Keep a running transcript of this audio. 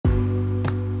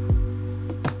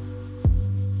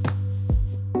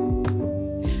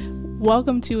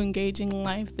Welcome to Engaging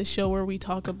Life, the show where we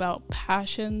talk about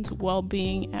passions,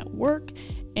 well-being at work,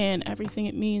 and everything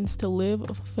it means to live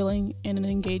a fulfilling and an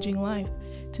engaging life.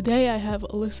 Today I have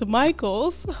Alyssa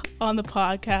Michaels on the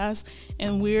podcast,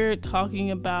 and we're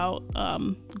talking about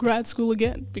grad school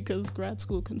again, because grad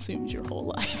school consumes your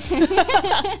whole life.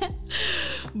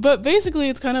 But basically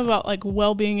it's kind of about like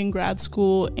well-being in grad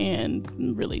school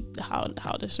and really how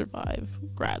to survive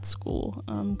grad school,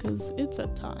 because it's a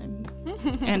time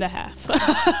and a half.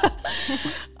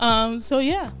 So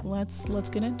yeah, let's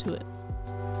get into it.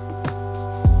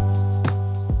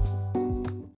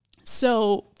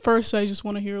 So first, I just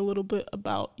want to hear a little bit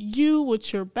about you.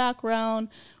 What's your background?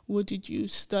 What did you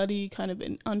study kind of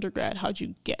in undergrad? How'd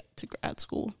you get to grad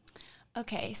school?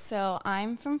 Okay, so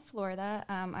I'm from Florida.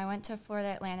 I went to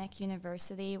Florida Atlantic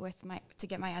University to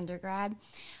get my undergrad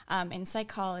in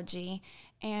psychology,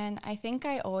 and I think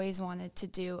I always wanted to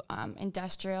do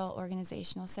industrial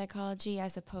organizational psychology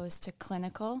as opposed to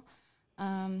clinical,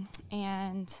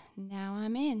 and now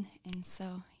I'm in, and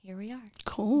so here we are.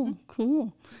 Cool.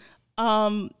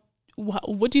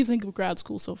 What do you think of grad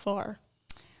school so far?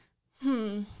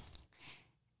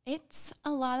 It's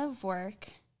a lot of work.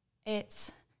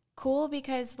 It's cool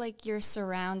because like you're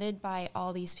surrounded by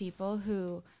all these people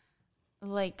who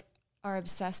like are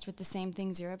obsessed with the same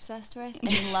things you're obsessed with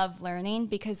and love learning,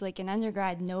 because like in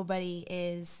undergrad nobody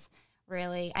is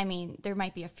really, I mean, there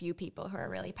might be a few people who are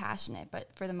really passionate, but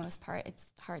for the most part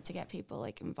it's hard to get people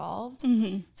like involved.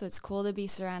 So it's cool to be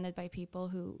surrounded by people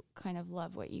who kind of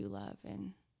love what you love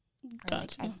and are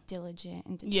like as diligent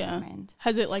and determined. Yeah.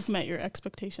 Has it like met your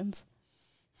expectations?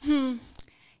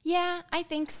 Yeah, I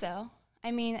think so.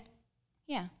 I mean,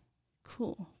 yeah.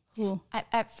 Cool.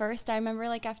 At first, I remember,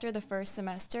 like, after the first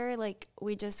semester, like,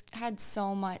 we just had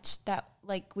so much that,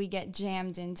 like, we get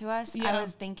jammed into us. Yeah. I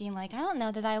was thinking, like, I don't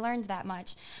know that I learned that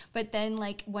much. But then,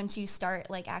 like, once you start,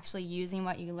 like, actually using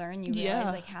what you learn, you realize,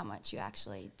 like, how much you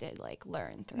actually did, like,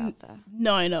 learn throughout the...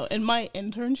 No, I know. In my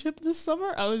internship this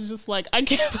summer, I was just like, I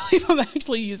can't believe I'm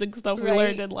actually using stuff we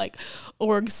learned in, like,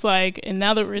 org psych. And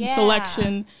now that we're in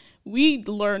selection... We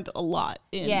learned a lot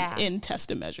in test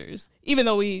and measures, even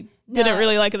though we didn't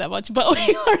really like it that much, but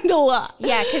we learned a lot.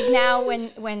 Yeah, because now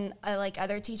when like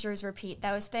other teachers repeat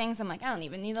those things, I'm like, I don't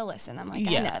even need to listen. I'm like,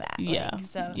 I know that. Yeah. Like,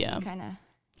 so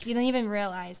you don't even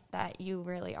realize that you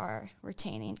really are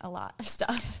retaining a lot of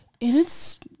stuff. And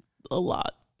it's a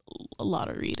lot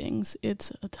of readings.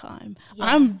 It's a time.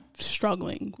 Yeah. I'm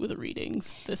struggling with the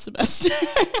readings this semester.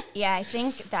 Yeah, I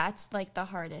think that's like the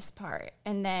hardest part.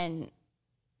 And then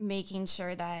making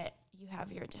sure that you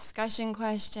have your discussion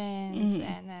questions,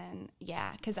 and then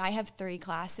because I have 3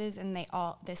 classes and they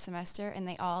all this semester, and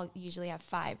they all usually have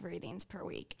 5 readings per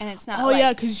week, and it's not.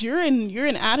 Because you're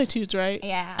in attitudes, right?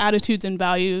 Yeah, attitudes and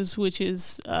values, which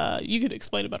is you could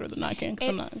explain it better than I can because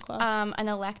I'm not in class. An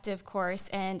elective course,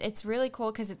 and it's really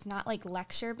cool because it's not like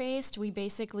lecture based. We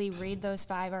basically read those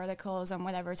 5 articles on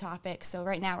whatever topic. So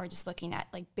right now we're just looking at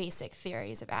like basic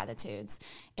theories of attitudes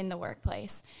in the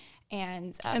workplace.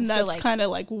 And that's kind of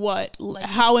like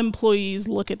how employees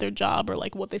look at their job, or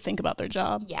like what they think about their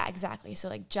job. Yeah, exactly. So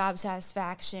like job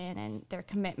satisfaction and their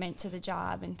commitment to the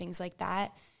job and things like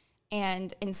that.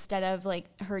 And instead of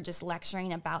like her just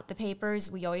lecturing about the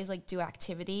papers, we always like do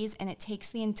activities, and it takes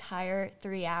the entire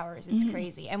 3 hours. It's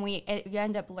crazy. And you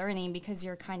end up learning because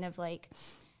you're kind of like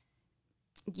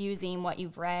using what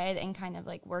you've read and kind of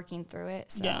like working through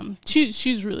it. So yeah,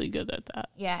 she's really good at that.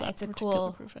 Yeah, it's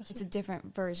a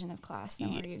different version of class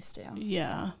than we're used to.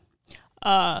 Yeah.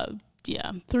 So.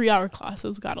 3-hour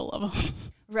classes, gotta love them.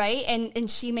 Right, and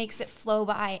she makes it flow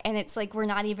by, and it's like we're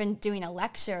not even doing a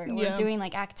lecture, we're doing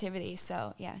like activities.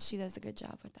 So yeah, she does a good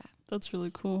job with that. That's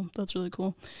really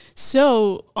cool.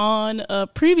 So on a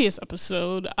previous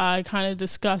episode, I kind of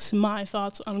discussed my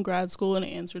thoughts on grad school and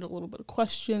answered a little bit of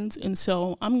questions. And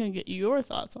so I'm going to get your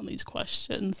thoughts on these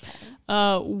questions.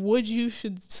 Okay. Would you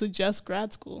suggest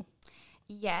grad school?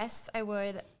 Yes, I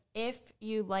would. If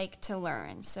you like to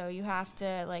learn. So you have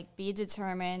to like be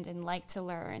determined and like to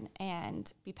learn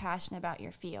and be passionate about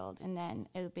your field. And then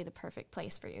it'll be the perfect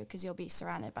place for you because you'll be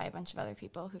surrounded by a bunch of other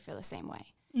people who feel the same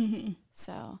way.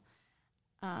 So...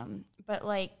 but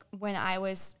like when I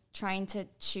was trying to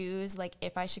choose like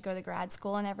if I should go to grad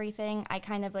school and everything, I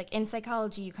kind of like in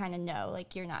psychology, you kind of know,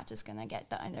 like you're not just going to get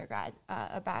the undergrad,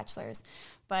 a bachelor's,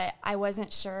 but I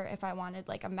wasn't sure if I wanted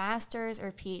like a master's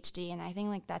or PhD. And I think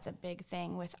like that's a big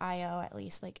thing with IO, at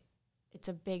least like it's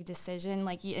a big decision,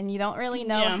 like and you don't really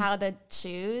know how to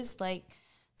choose. Like,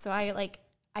 so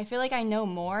I feel like I know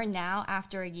more now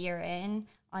after a year in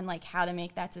on like how to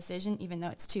make that decision, even though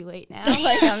it's too late now.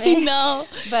 Like, I mean, no,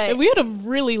 but we had a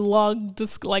really long,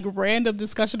 random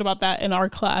discussion about that in our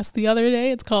class the other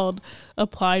day. It's called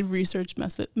Applied Research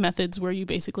Methods, where you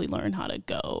basically learn how to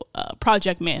go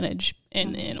project manage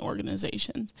in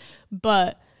organizations.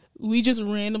 But we just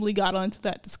randomly got onto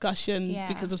that discussion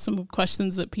because of some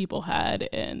questions that people had,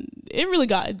 and it really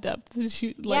got in depth.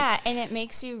 And it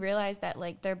makes you realize that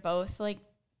like they're both like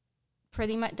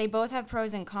pretty much, they both have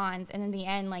pros and cons, and in the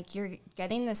end, like you're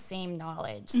getting the same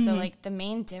knowledge. So like the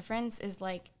main difference is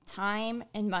like time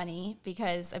and money,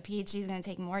 because a PhD is going to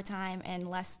take more time and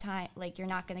less time. Like you're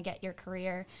not going to get your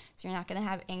career, so you're not going to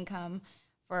have income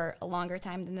for a longer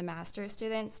time than the master's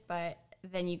students, but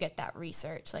then you get that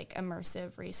research, like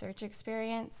immersive research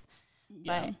experience.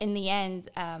 But in the end,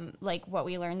 like what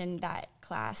we learned in that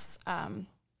class,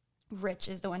 Rich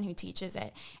is the one who teaches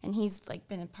it, and he's like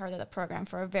been a part of the program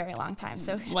for a very long time.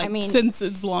 So like, I mean, since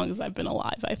as long as I've been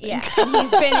alive, I think. Yeah, and he's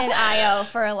been in IO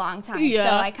for a long time. So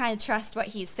I kind of trust what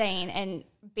he's saying. And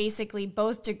basically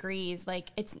both degrees,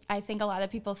 like I think a lot of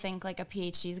people think like a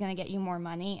PhD is going to get you more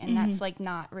money, and that's like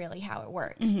not really how it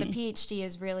works. The PhD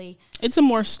is really,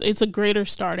 it's a greater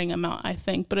starting amount, I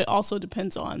think, but it also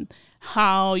depends on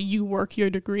how you work your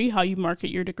degree, how you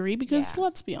market your degree, because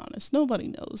let's be honest, nobody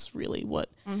knows really what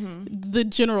the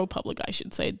general public, I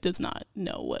should say, does not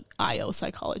know what IO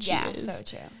psychology is. Yeah, so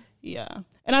true. Yeah.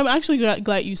 And I'm actually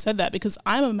glad you said that, because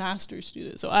I'm a master's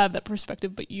student, so I have that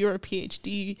perspective, but you're a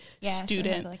PhD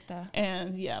student. So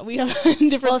and we have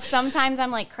different. Well, sometimes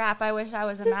I'm like, crap, I wish I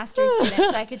was a master's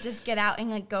student so I could just get out and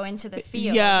like go into the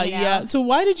field. Yeah. So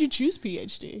why did you choose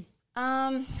PhD?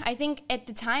 I think at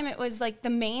the time it was like the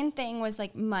main thing was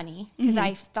like money, because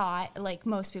I thought, like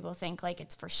most people think, like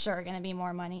it's for sure going to be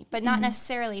more money, but not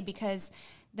necessarily, because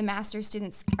the master's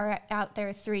students are out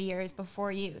there 3 years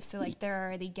before you. So like they're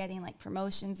already getting like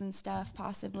promotions and stuff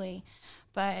possibly.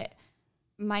 But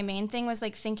my main thing was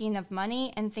like thinking of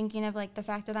money and thinking of like the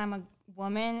fact that I'm a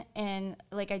woman, and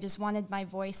like I just wanted my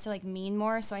voice to like mean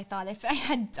more. So I thought if I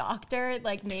had doctor,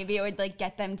 like maybe it would like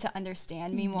get them to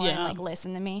understand me more and like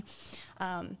listen to me.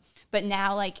 But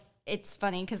now like it's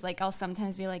funny because like I'll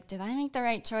sometimes be like, did I make the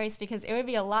right choice? Because it would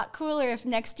be a lot cooler if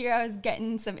next year I was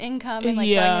getting some income and like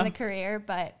going in the career.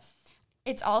 But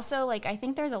it's also like, I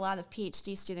think there's a lot of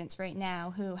PhD students right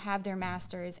now who have their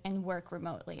masters and work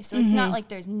remotely. So it's not like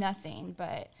there's nothing,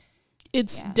 but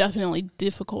it's definitely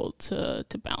difficult to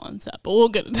balance that. But we'll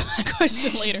get into that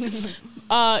question later.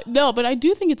 No, but I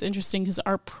do think it's interesting because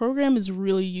our program is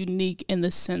really unique in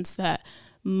the sense that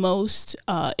most,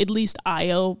 at least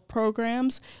IO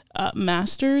programs,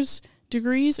 master's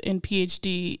degrees and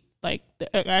PhD, like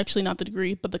actually not the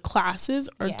degree, but the classes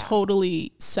are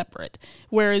totally separate.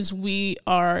 Whereas we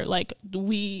are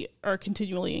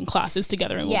continually in classes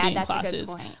together, and we'll be in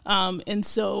classes. A good point. And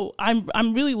so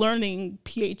I'm really learning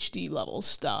PhD level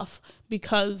stuff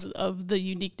because of the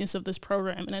uniqueness of this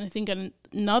program. And I think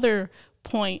another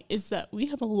point is that we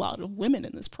have a lot of women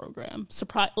in this program.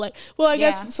 I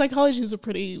guess psychology is a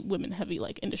pretty women heavy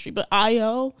like industry, but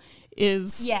IO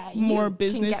is more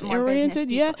business oriented.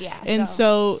 And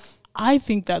so I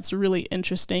think that's really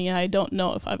interesting, and I don't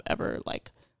know if I've ever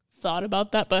like thought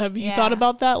about that, but have you thought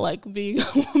about that, like being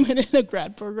a woman in a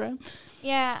grad program?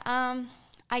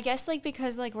 I guess like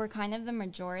because like we're kind of the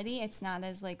majority, it's not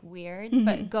as like weird,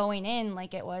 but going in,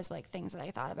 like it was like things that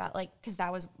I thought about, like because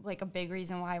that was like a big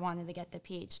reason why I wanted to get the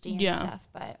PhD and stuff.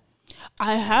 But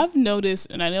I have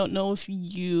noticed, and I don't know if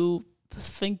you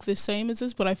think the same as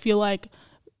this, but I feel like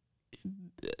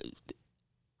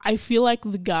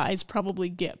the guys probably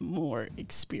get more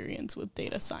experience with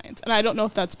data science. And I don't know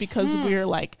if that's because we're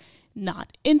like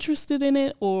not interested in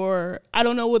it, or I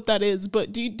don't know what that is,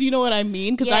 but do you know what I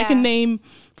mean? Because I can name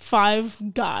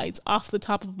 5 guys off the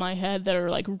top of my head that are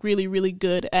like really, really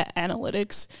good at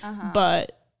analytics,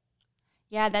 but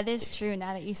yeah, that is true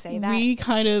now that you say that. We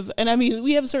kind of, and I mean,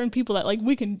 we have certain people that like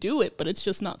we can do it, but it's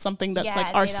just not something that's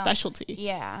like our specialty.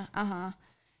 Yeah,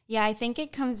 I think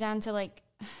it comes down to like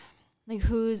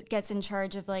who gets in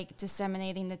charge of like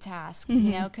disseminating the tasks,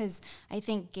 you know, because I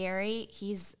think Gary,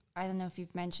 I don't know if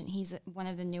you've mentioned, he's one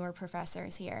of the newer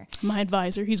professors here. My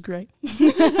advisor, he's great.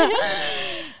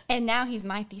 And now he's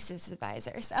my thesis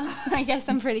advisor, so I guess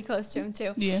I'm pretty close to him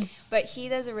too. Yeah. But he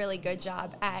does a really good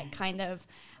job at kind of,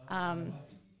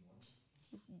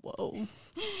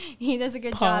 he does a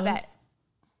good job at.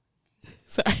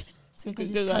 Sorry. So we can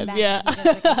just come back.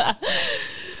 Yeah.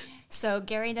 So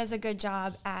Gary does a good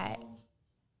job at.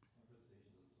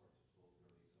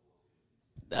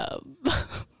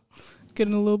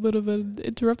 Getting a little bit of an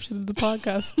interruption in the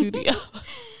podcast studio.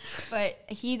 But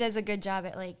he does a good job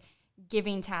at like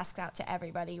giving tasks out to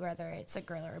everybody, whether it's a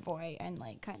girl or a boy, and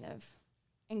like kind of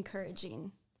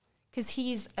encouraging, because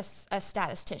he's a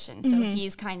statistician, so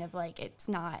he's kind of like, it's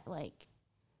not like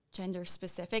gender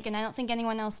specific, and I don't think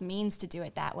anyone else means to do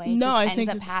it that way. It just ends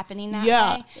up happening that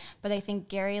way. But I think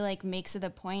Gary like makes it a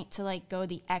point to like go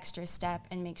the extra step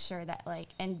and make sure that like,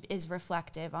 and is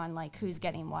reflective on like who's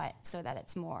getting what, so that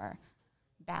it's more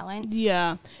balanced.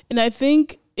 Yeah. And I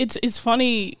think it's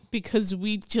funny because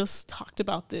we just talked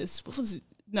about this. What was it?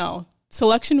 No,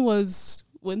 selection was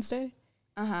Wednesday.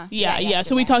 Yeah.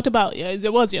 So we talked about,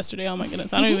 it was yesterday. Oh my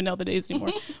goodness. I don't even know the days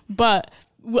anymore. But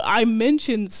I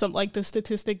mentioned some like the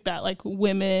statistic that like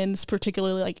women's,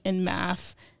 particularly like in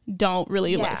math, don't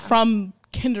really like from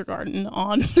kindergarten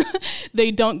on,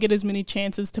 they don't get as many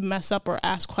chances to mess up or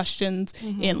ask questions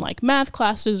in like math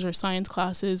classes or science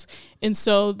classes. And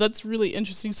so that's really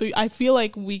interesting. So I feel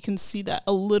like we can see that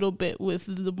a little bit with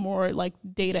the more like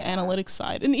data analytics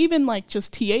side, and even like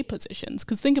just TA positions.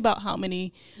 Because think about how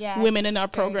many women in our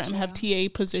program have TA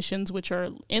positions, which are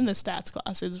in the stats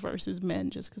classes versus men,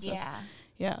 just because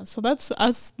so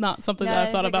that's not something that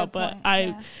I thought about, but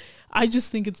I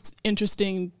just think it's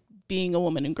interesting being a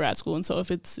woman in grad school. And so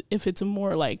if it's a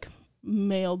more like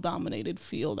male dominated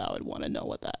field, I would want to know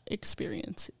what that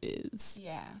experience is.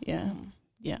 Yeah.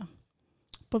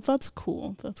 But that's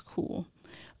cool.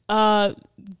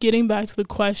 Getting back to the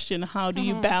question, how do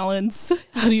you balance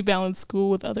school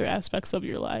with other aspects of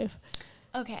your life?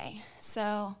 Okay.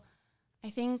 So I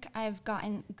think I've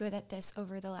gotten good at this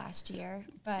over the last year,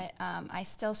 but I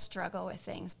still struggle with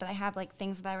things, but I have like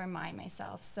things that I remind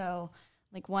myself. So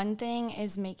like one thing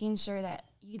is making sure that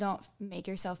you don't make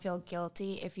yourself feel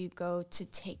guilty if you go to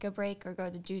take a break or go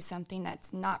to do something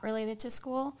that's not related to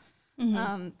school.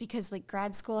 Because like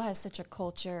grad school has such a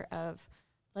culture of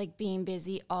like being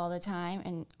busy all the time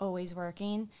and always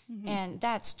working. And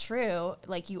that's true.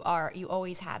 Like you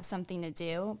always have something to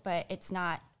do, but it's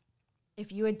not,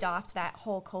 if you adopt that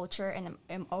whole culture and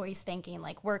I'm always thinking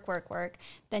like work,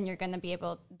 then you're going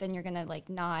to like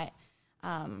not,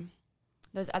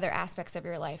 those other aspects of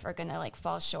your life are going to like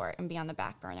fall short and be on the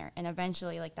back burner. And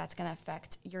eventually like that's going to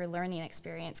affect your learning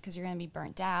experience because you're going to be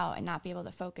burnt out and not be able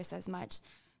to focus as much.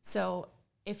 So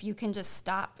if you can just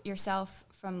stop yourself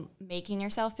from making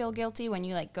yourself feel guilty when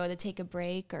you like go to take a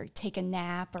break or take a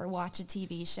nap or watch a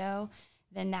TV show,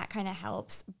 then that kind of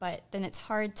helps. But then it's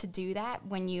hard to do that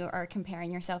when you are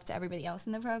comparing yourself to everybody else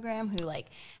in the program who like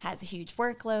has a huge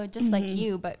workload, just like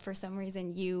you, but for some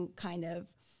reason you kind of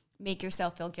make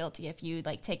yourself feel guilty if you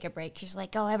like take a break. You're just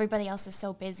like, oh, everybody else is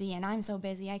so busy and I'm so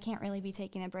busy, I can't really be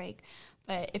taking a break.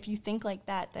 But if you think like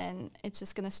that, then it's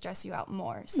just going to stress you out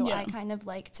more. So I kind of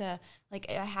like to, like,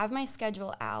 I have my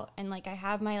schedule out and like I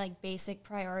have my like basic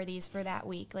priorities for that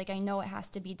week. Like I know it has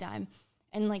to be done.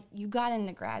 And like you got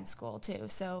into grad school too,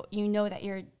 so you know that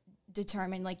you're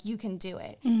determined, like you can do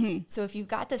it. So if you've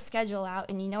got the schedule out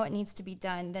and you know it needs to be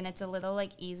done, then it's a little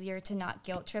like easier to not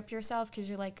guilt trip yourself because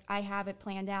you're like, I have it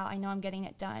planned out, I know I'm getting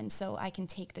it done, so I can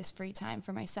take this free time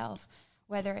for myself,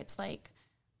 whether it's like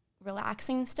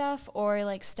relaxing stuff or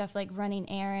like stuff like running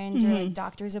errands or like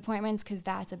doctor's appointments, because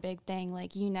that's a big thing,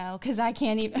 like, you know, because I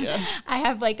can't even I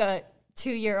have like a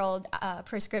 2-year-old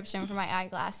prescription for my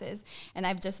eyeglasses, and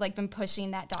I've just like been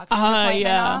pushing that doctor's appointment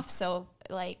off. So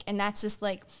like, and that's just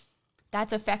like,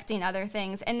 that's affecting other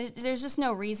things. And there's just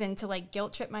no reason to like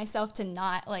guilt trip myself to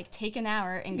not like take an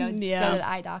hour and go to the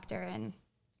eye doctor and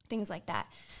things like that.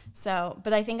 So,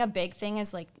 but I think a big thing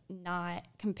is like not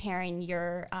comparing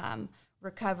your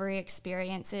recovery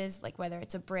experiences, like whether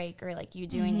it's a break or like you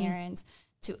doing errands,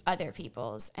 to other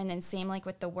people's. And then same like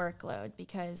with the workload,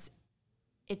 because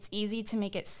it's easy to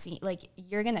make it seem like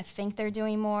you're going to think they're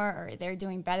doing more or they're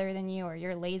doing better than you or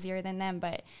you're lazier than them,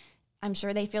 but I'm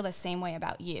sure they feel the same way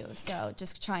about you. So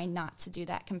just trying not to do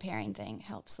that comparing thing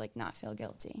helps like not feel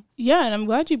guilty. Yeah, and I'm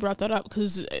glad you brought that up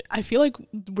because I feel like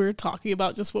we're talking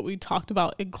about just what we talked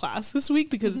about in class this week,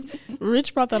 because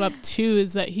Rich brought that up too,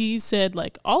 is that he said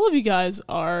like all of you guys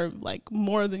are like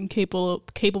more than capable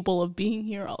of being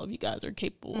here. All of you guys are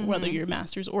capable, whether you're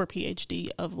master's or PhD,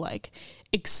 of like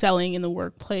excelling in the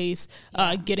workplace,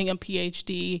 getting a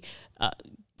PhD.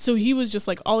 So he was just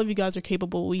like, all of you guys are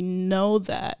capable. We know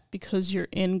that because you're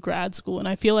in grad school. And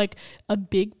I feel like a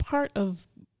big part of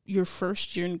your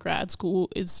first year in grad school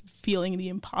is feeling the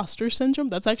imposter syndrome.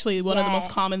 That's actually one of the most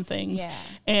common things. Yeah.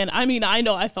 And I mean, I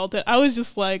know I felt it. I was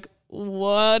just like,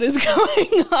 what is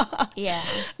going on? Yeah.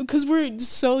 Because we're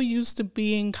so used to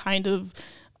being kind of,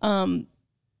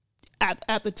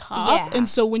 at the top. Yeah, and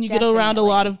so when you get around a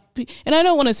lot of and I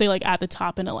don't want to say like at the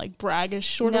top in a like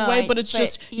braggish sort of way, but it's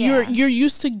just you're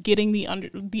used to getting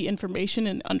the information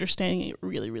and understanding it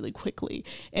really, really quickly.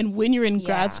 And when you're in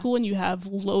grad school and you have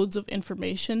loads of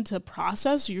information to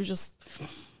process, you're just,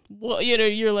 well, you know,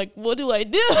 you're like, what do I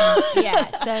do? Yeah,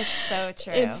 that's so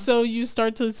true. And so you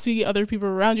start to see other people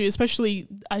around you, especially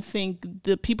I think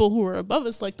the people who are above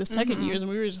us, like the second years,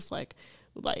 and we were just like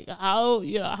how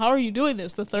are you doing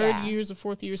this, the third years or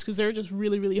fourth years, because they're just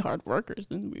really, really hard workers.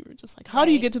 And we were just like, how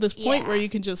do you get to this point where you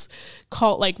can just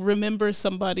remember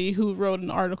somebody who wrote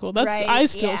an article? That's I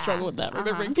still struggle with that,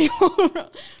 remembering people who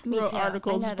wrote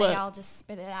articles. I know, but they all just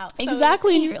spit it out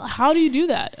exactly, and you're like, how do you do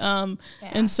that?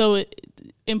 And so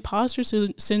imposter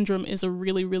syndrome is a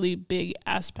really, really big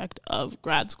aspect of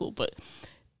grad school. But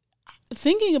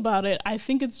thinking about it, I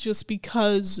think it's just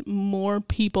because more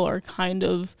people are kind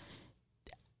of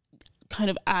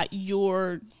at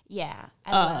your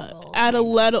at a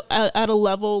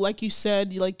level, like you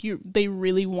said, like they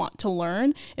really want to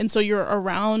learn, and so you're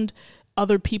around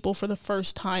other people for the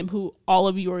first time who all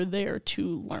of you are there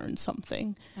to learn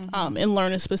something, and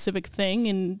learn a specific thing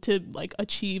and to like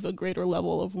achieve a greater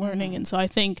level of learning. And so I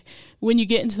think when you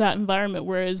get into that environment,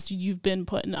 whereas you've been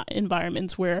put in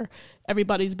environments where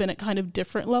everybody's been at kind of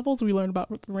different levels, we learned about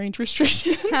range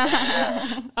restriction,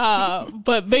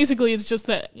 but basically it's just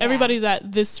that everybody's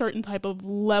at this certain type of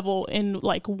level in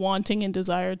like wanting and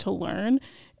desire to learn.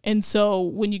 And so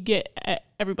when you get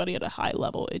everybody at a high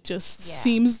level, it just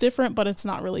seems different, but it's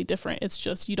not really different. It's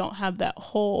just you don't have that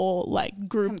whole like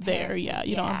group there. Yeah,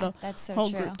 you don't have the whole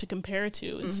group to compare it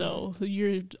to. And so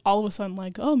you're all of a sudden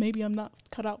like, oh, maybe I'm not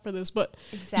cut out for this, but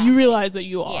you realize that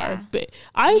you are. But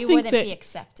I think wouldn't be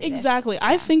accepted. Exactly.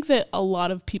 I think that a lot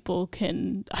of people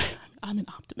can... I'm an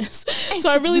optimist.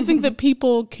 So I really think that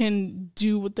people can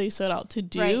do what they set out to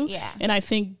do. Right, yeah. And I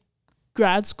think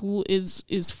grad school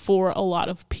is for a lot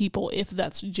of people if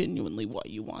that's genuinely what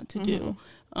you want to do.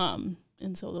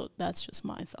 And so that's just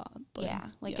my thought. But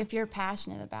if you're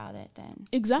passionate about it, then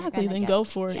then go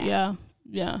for it. Yeah.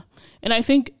 And I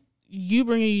think you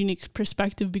bring a unique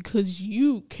perspective because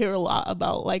you care a lot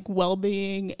about like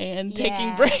well-being and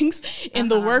taking breaks in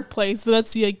the workplace. So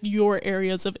that's like your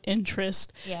areas of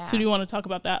interest. So do you want to talk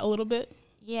about that a little bit?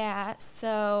 Yeah.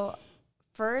 So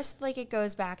first, like, it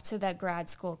goes back to that grad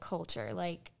school culture,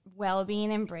 like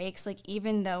well-being and breaks. Like,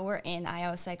 even though we're in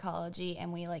IO psychology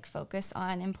and we like focus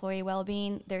on employee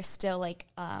well-being, there's still like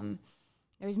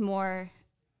there's more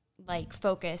like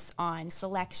focus on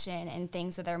selection and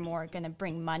things that are more going to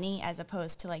bring money as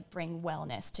opposed to like bring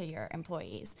wellness to your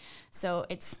employees. So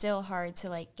it's still hard to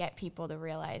like get people to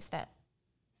realize that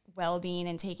well-being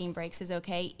and taking breaks is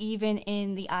okay, even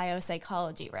in the IO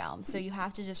psychology realm. So you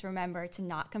have to just remember to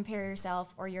not compare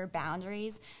yourself or your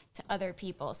boundaries to other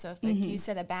people. So if like you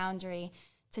set a boundary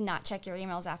to not check your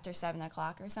emails after 7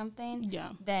 o'clock or something,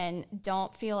 then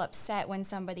don't feel upset when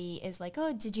somebody is like,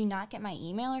 oh, did you not get my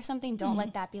email or something? Don't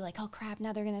let that be like, oh crap,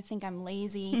 now they're going to think I'm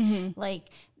lazy. Like,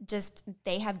 just,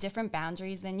 they have different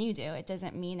boundaries than you do. It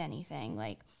doesn't mean anything.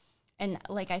 Like, and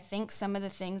like, I think some of the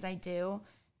things I do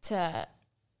to,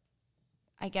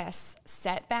 I guess,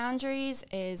 set boundaries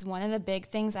is one of the big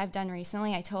things I've done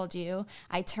recently. I told you,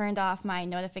 I turned off my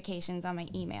notifications on my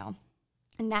email,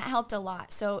 and that helped a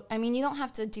lot. So, I mean, you don't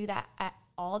have to do that at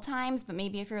all times, but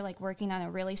maybe if you're like working on a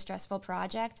really stressful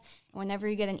project, whenever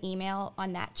you get an email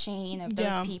on that chain of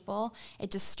those people,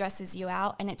 it just stresses you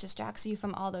out and it distracts you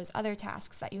from all those other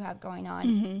tasks that you have going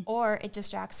on. Or it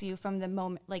distracts you from the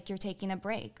moment, like you're taking a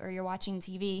break or you're watching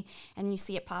TV and you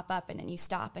see it pop up and then you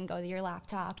stop and go to your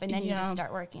laptop and then you just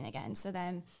start working again. So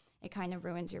then it kind of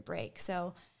ruins your break.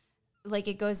 So like,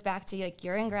 it goes back to like,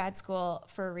 you're in grad school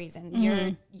for a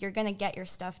reason. You're going to get your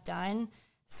stuff done.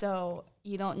 So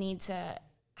you don't need to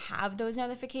have those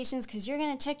notifications because you're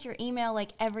going to check your email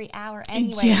like every hour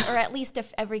anyway, or at least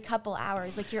every couple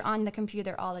hours. Like, you're on the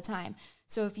computer all the time.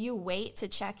 So if you wait to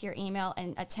check your email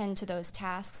and attend to those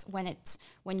tasks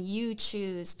when you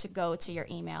choose to go to your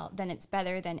email, then it's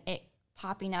better than it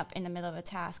popping up in the middle of a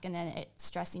task and then it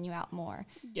stressing you out more.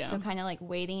 So kind of like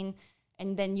waiting,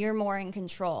 and then you're more in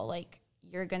control. Like,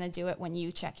 you're going to do it when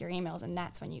you check your emails, and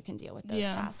that's when you can deal with those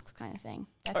tasks, kind of thing.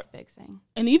 That's a big thing.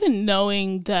 And even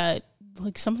knowing that,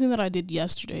 like, something that I did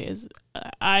yesterday is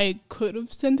I could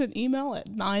have sent an email at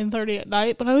 9:30 at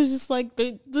night, but I was just like,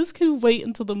 this can wait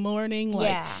until the morning.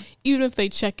 Like, even if they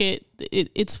check it,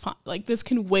 it's fine. Like, this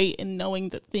can wait, and knowing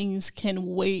that things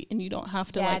can wait and you don't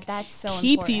have to that's so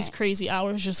keep important. These crazy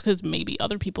hours just because maybe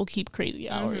other people keep crazy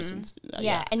hours. And,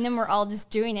 and then we're all just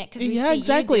doing it because we see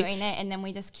you doing it, and then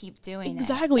we just keep doing it.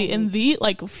 Exactly. And the,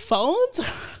 like, phones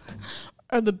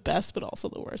are the best, but also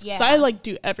the worst. Because Yeah. I like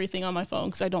do everything on my phone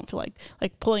because I don't feel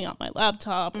like pulling out my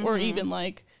laptop or even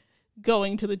like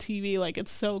going to the TV. Like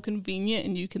it's so convenient,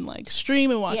 and you can like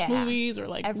stream and watch movies or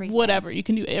like everything. whatever. You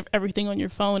can do everything on your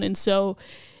phone, and so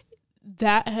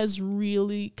that has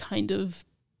really kind of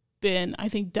been, I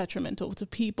think, detrimental to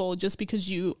people just because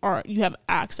you have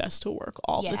access to work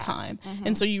all the time.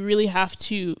 And so you really have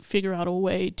to figure out a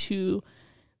way to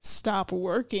stop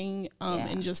working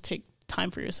and just take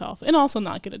time for yourself, and also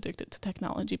not get addicted to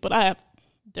technology. But I have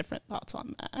different thoughts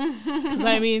on that. Because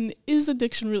I mean, is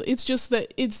addiction really, it's just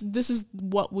that this is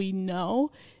what we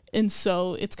know. And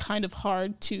so it's kind of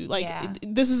hard to like,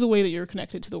 this is the way that you're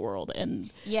connected to the world. And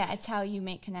it's how you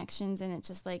make connections, and it's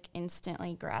just like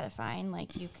instantly gratifying.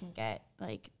 Like you can get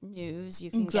like news, you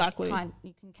can you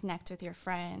can connect with your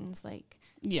friends, like,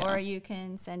 or you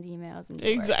can send emails and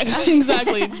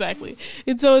exactly.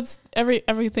 And so it's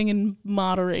everything in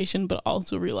moderation, but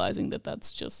also realizing that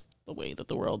that's just the way that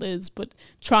the world is. But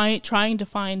trying to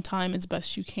find time as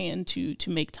best you can to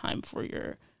make time for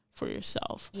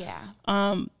yourself. Yeah.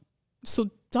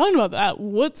 So talking about that,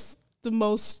 what's the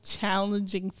most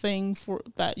challenging thing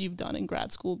that you've done in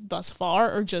grad school thus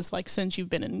far, or just like since you've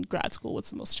been in grad school,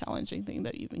 what's the most challenging thing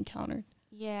that you've encountered?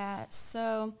 Yeah,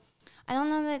 so I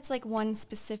don't know that it's like one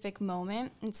specific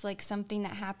moment. It's like something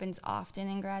that happens often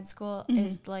in grad school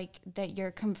is like that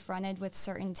you're confronted with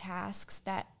certain tasks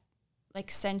that like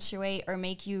accentuate or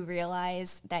make you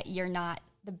realize that you're not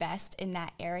the best in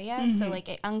that area. So like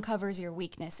it uncovers your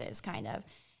weaknesses kind of.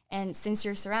 And since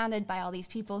you're surrounded by all these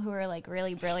people who are like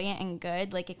really brilliant and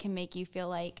good, like it can make you feel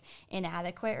like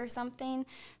inadequate or something.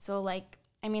 So like,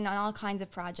 I mean, on all kinds of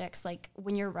projects, like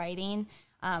when you're writing,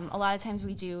 a lot of times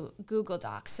we do Google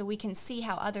Docs so we can see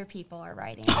how other people are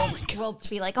writing. We'll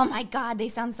be like, oh my God, they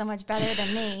sound so much better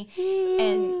than me.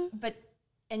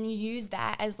 And you use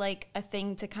that as like a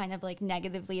thing to kind of like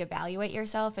negatively evaluate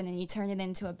yourself. And then you turn it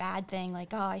into a bad thing. Like,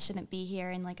 oh, I shouldn't be here.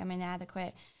 And like, I'm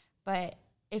inadequate. But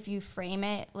if you frame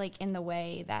it like in the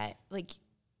way that like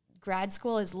grad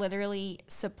school is literally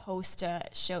supposed to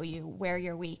show you where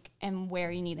you're weak and where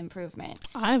you need improvement.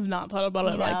 I have not thought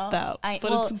about it like that,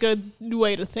 but it's a good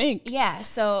way to think. Yeah,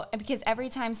 so because every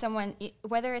time someone,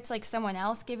 whether it's like someone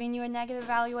else giving you a negative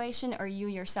evaluation or you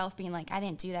yourself being like, I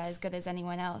didn't do that as good as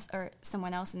anyone else or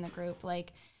someone else in the group,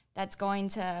 like that's going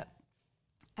to,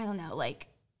 I don't know, like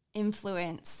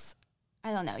influence,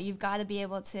 I don't know, you've got to be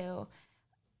able to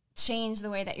change the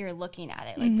way that you're looking at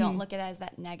it. Like don't look at it as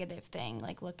that negative thing.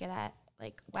 Like look at it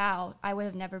like, wow, I would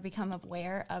have never become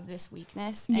aware of this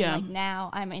weakness. And like now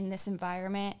I'm in this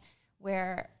environment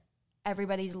where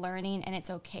everybody's learning and it's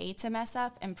okay to mess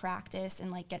up and practice and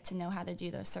like get to know how to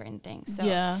do those certain things.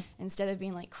 So instead of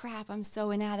being like, crap, I'm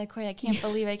so inadequate, I can't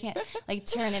believe I can't, like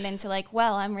turn it into like,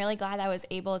 well, I'm really glad I was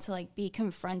able to like be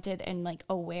confronted and like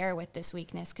aware with this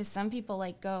weakness. Because some people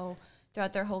like go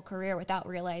throughout their whole career without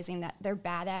realizing that they're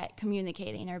bad at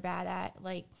communicating or bad at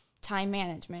like time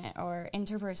management or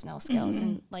interpersonal skills,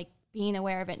 and like being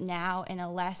aware of it now in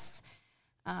a less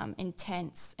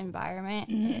intense environment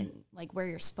and like where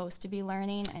you're supposed to be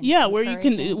learning and where you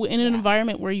can in an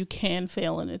environment where you can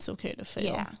fail and it's okay to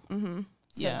fail.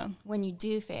 So when you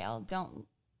do fail, don't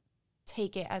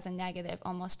take it as a negative,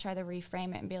 almost try to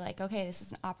reframe it and be like, okay, this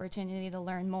is an opportunity to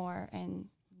learn more and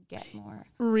get more.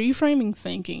 Reframing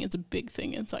thinking is a big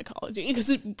thing in psychology because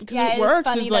it works. It's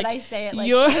funny like, that I say it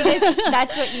like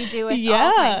that's what you do with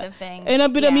all kinds of things.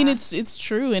 And but I mean it's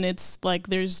true, and it's like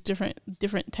there's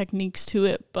different techniques to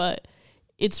it, but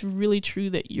it's really true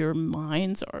that your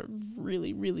minds are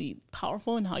really, really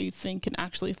powerful, and how you think can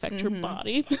actually affect your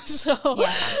body. So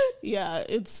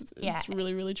it's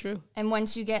really, really true. And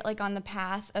once you get like on the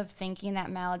path of thinking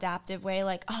that maladaptive way,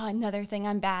 like, oh, another thing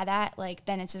I'm bad at, like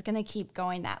then it's just going to keep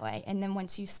going that way. And then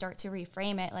once you start to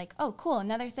reframe it, like, oh, cool,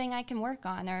 another thing I can work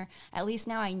on, or at least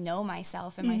now I know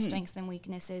myself and my strengths and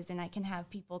weaknesses, and I can have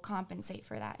people compensate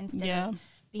for that instead of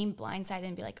being blindsided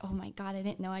and be like, oh my God, I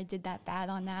didn't know I did that bad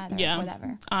on that, or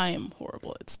whatever. I am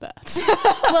horrible at stats.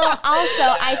 Well, also,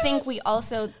 I think we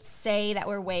also say that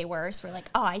we're way worse. We're like,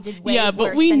 oh, I did way worse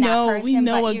but we than know, that person. we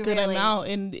know but a good amount.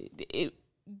 And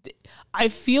I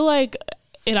feel like,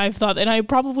 and I've thought, and I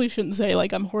probably shouldn't say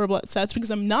like I'm horrible at stats,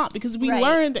 because I'm not, because we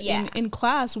learned in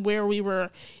class where we were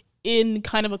in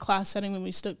kind of a class setting when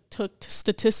we took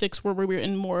statistics, where we were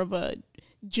in more of a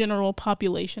general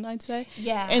population, I'd say.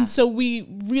 Yeah. And so we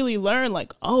really learn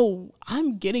like, oh,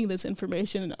 I'm getting this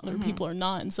information and other people are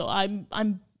not. And so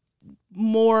I'm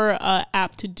more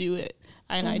apt to do it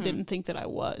and I didn't think that I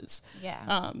was.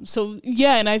 Yeah. So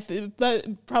yeah, and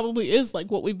that probably is like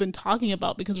what we've been talking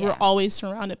about, because we're always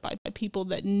surrounded by people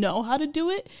that know how to do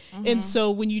it. And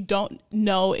so when you don't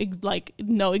know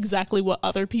exactly what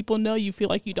other people know, you feel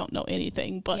like you don't know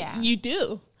anything, but you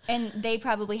do. And they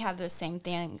probably have those same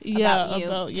things about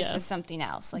you, just with something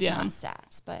else, like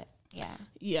non-stats. But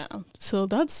yeah. So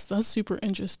that's super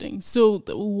interesting. So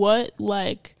what,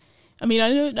 like, I mean,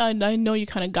 I know you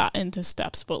kind of got into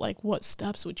steps, but like, what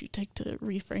steps would you take to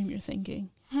reframe your thinking?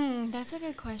 That's a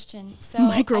good question. So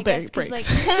Microberry breaks. Like,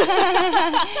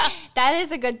 that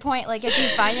is a good point. Like, if you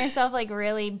find yourself like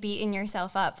really beating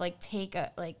yourself up, like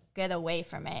get away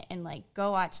from it and like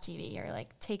go watch TV or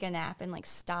like take a nap and like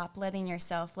stop letting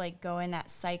yourself like go in that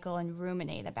cycle and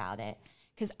ruminate about it.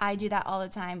 Because I do that all the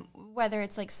time, whether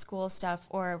it's like school stuff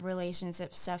or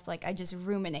relationship stuff. Like, I just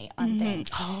ruminate on things.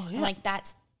 Oh, yeah. And like,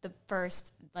 that's the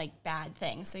first like bad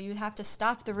thing. So you have to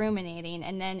stop the ruminating,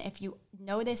 and then if you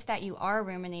notice that you are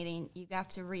ruminating, you have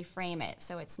to reframe it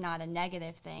so it's not a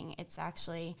negative thing. It's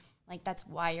actually like, that's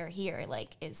why you're here, like,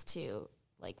 is to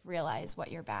like realize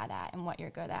what you're bad at and what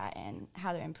you're good at and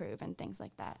how to improve and things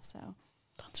like that. So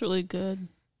that's really good.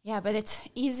 Yeah, but it's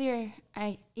easier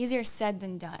said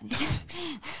than done.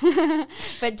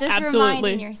 But just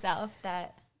reminding yourself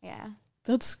that,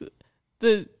 that's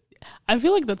I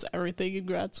feel like that's everything in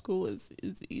grad school is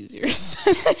easier.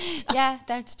 Yeah,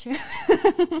 that's true.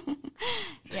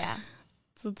 Yeah.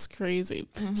 That's crazy.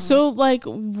 So like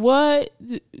what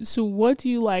do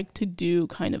you like to do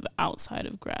kind of outside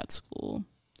of grad school?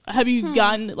 Have you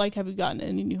gotten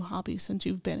any new hobbies since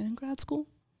you've been in grad school?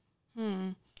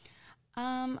 Not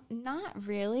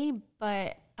really,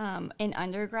 but in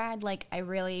undergrad, like, I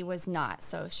really was not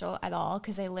social at all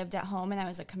because I lived at home and I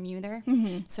was a commuter.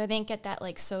 So I didn't get that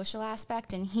like social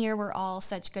aspect. And here we're all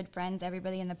such good friends,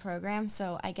 everybody in the program.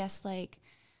 So I guess like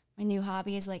my new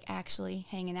hobby is like actually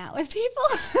hanging out with people.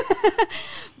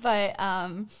 But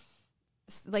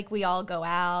like, we all go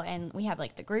out and we have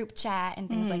like the group chat and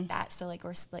things like that. So like,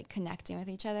 we're like connecting with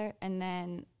each other. And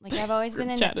then like, I've always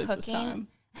been into cooking.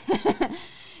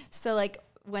 So like,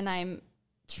 when I'm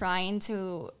trying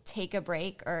to take a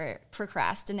break or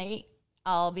procrastinate,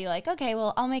 I'll be like, okay,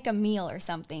 well, I'll make a meal or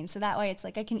something. So that way it's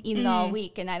like I can eat it all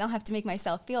week and I don't have to make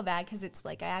myself feel bad because it's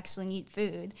like I actually need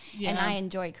food and I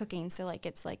enjoy cooking. So like,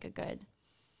 it's like a good,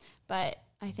 but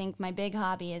I think my big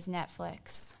hobby is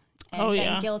Netflix. And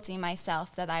I'm guilty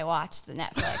myself that I watched the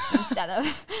Netflix instead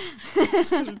of.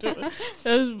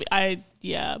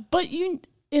 But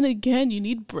and again, you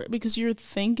need because you're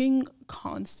thinking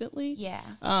constantly. Yeah.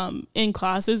 In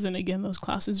classes, and again, those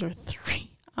classes are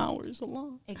 3 hours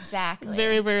long. Exactly.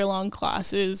 Very, very long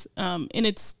classes. And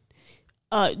it's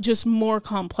just more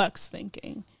complex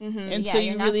thinking. And so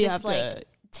you really have to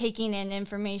taking in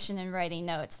information and writing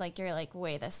notes. Like, you're like,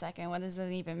 wait a second, what does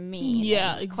it even mean?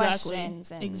 Yeah, and exactly. Questions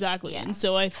and, exactly. Yeah. And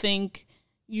so I think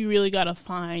you really got to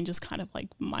find just kind of like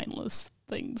mindless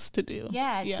things to do.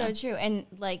 Yeah, it's so true. And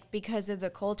like, because of the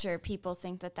culture, people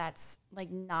think that that's like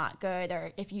not good,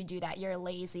 or if you do that, you're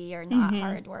lazy or not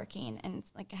hardworking. And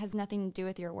it's like, it has nothing to do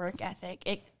with your work ethic.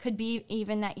 It could be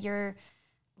even that you're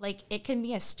like, it can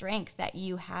be a strength that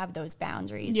you have those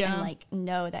boundaries and like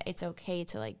know that it's okay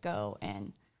to like go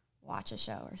and watch a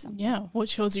show or something. Yeah. What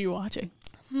shows are you watching?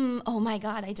 Oh my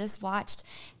God. I just watched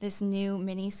this new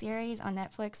miniseries on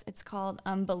Netflix. It's called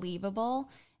Unbelievable.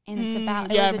 And it's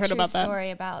about, it was a true story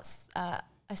about a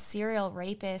serial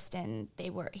rapist, and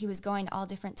he was going to all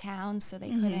different towns, so they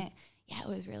couldn't. Yeah, it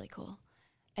was really cool.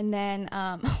 And then,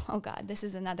 oh God, this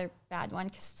is another bad one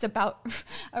because it's about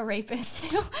a rapist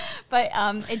too. But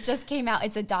it just came out.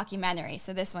 It's a documentary,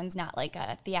 so this one's not like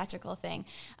a theatrical thing.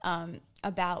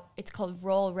 It's called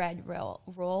Roll Red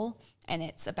Roll, and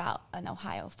it's about an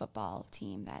Ohio football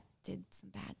team that did some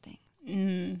bad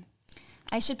things.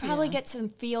 I should probably get some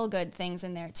feel-good things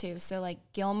in there, too. So, like,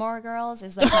 Gilmore Girls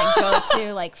is, like, my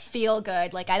go-to, like,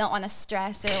 feel-good. Like, I don't want to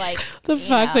stress or, like, the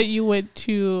fact that you went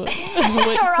to... to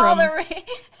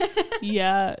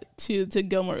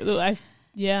Gilmore. Well, I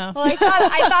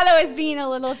thought I was being a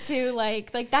little too,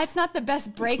 like, that's not the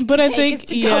best break to take, is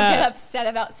to go get upset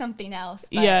about something else.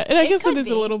 But and I guess it is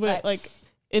a little bit, like,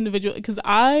 individual. Because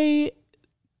I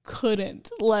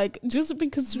couldn't, like, just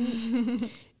because...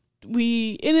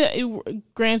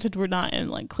 granted, we're not in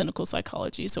like clinical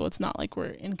psychology, so it's not like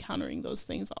we're encountering those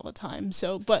things all the time.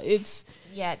 So, but it's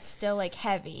still like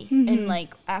heavy, and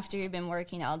like after you've been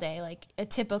working all day, like a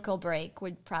typical break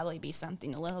would probably be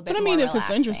something a little bit. But I mean, if it's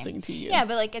interesting to you, but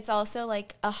like it's also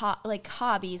like like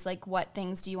hobbies, like what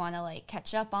things do you want to like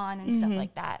catch up on and stuff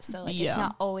like that. So like it's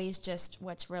not always just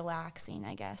what's relaxing,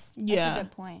 I guess. That's a good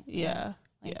point. Yeah.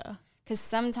 Because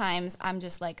sometimes I'm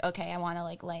just like, okay, I want to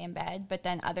like lay in bed, but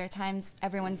then other times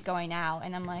everyone's going out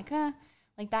and I'm like,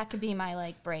 like that could be my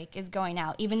like break, is going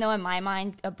out. Even though in my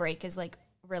mind a break is like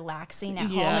relaxing at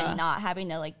home and not having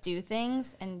to like do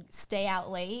things and stay out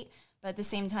late. But at the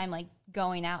same time, like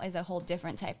going out is a whole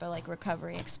different type of like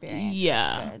recovery experience.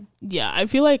 Yeah. Yeah. I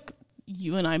feel like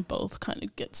you and I both kind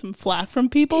of get some flack from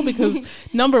people because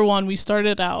number one, we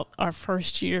started out our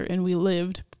first year and we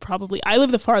lived I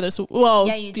lived the farthest. Well,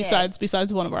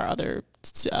 besides one of our other,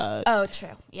 true.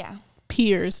 Yeah.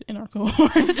 peers in our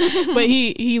cohort, but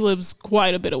he lives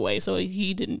quite a bit away. So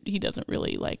he doesn't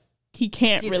really like, he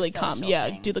can't really come,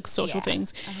 do the social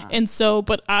things. And so,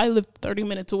 but I lived 30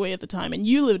 minutes away at the time and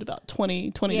you lived about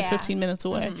 20 to 15 minutes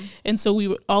away. And so we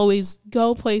would always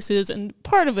go places. And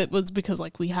part of it was because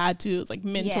like we had to, it was like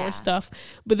mentor stuff.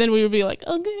 But then we would be like,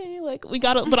 okay, like we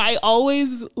got to, but I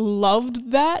always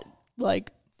loved that like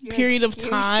period of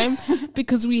time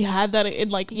because we had that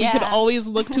and like we could always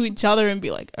look to each other and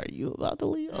be like, are you about to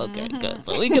leave? Okay, good.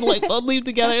 So we could like both leave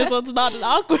together so it's not an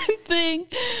awkward thing.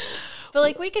 But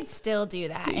like we could still do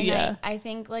that. And I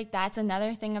think like that's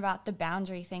another thing about the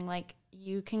boundary thing. Like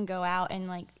you can go out and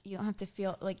like you don't have to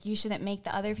feel like you shouldn't make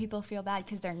the other people feel bad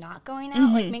because they're not going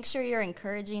out. Like make sure you're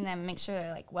encouraging them, make sure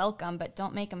they're like welcome, but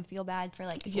don't make them feel bad for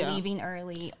like leaving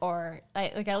early or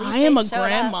like at least I am a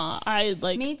grandma. Up. I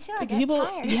like me too. I get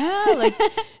tired. Yeah, like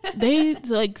they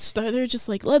like they're just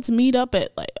like, let's meet up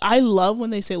at like, I love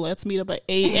when they say let's meet up at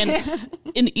 8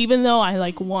 and even though I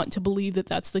like want to believe that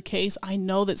that's the case, I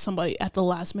know that somebody at the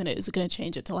last minute is going to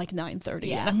change it to like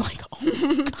 9:30 and I'm like, oh my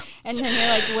God. And then you're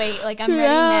like, wait, like I'm ready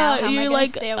now. How am I going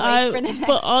to stay awake for the next?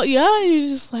 But you're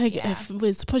just like, if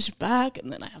it's pushed back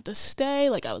and then I have to stay,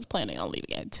 like I was planning on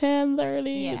leaving at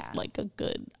 10:30. It's like a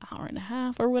good hour and a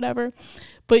half or whatever.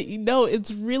 But you know,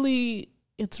 it's really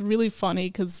funny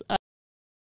because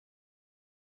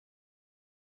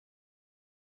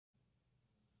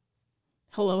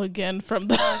hello again from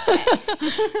the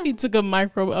he took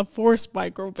a forced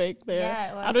micro break there.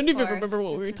 Yeah, it was I don't even remember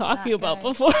what we were talking about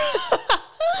before.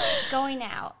 Going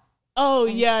out. Oh,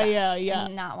 yeah.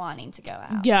 And not wanting to go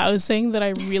out. Yeah, I was saying that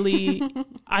I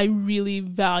really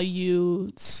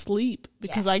value sleep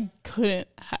because I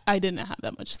didn't have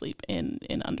that much sleep in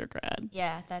undergrad.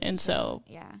 Yeah, that's and true. So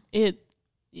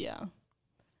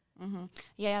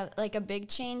Yeah, like a big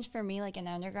change for me, like in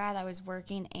undergrad, I was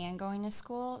working and going to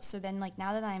school. So then like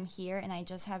now that I'm here and I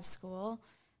just have school,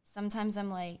 sometimes I'm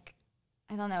like,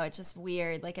 I don't know, it's just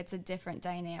weird. Like it's a different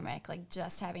dynamic, like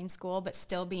just having school, but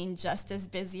still being just as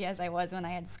busy as I was when I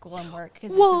had school and work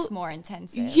because it's just more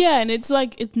intensive. Yeah, and it's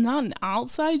like, it's not an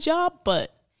outside job,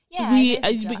 but but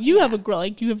you have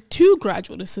you have 2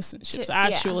 graduate assistantships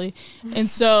actually. And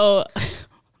so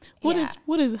what is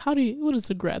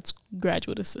a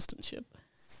graduate assistantship?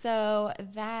 So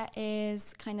that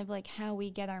is kind of like how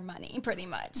we get our money, pretty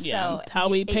much. Yeah, so how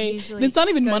we pay. It's not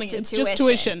even money; it's just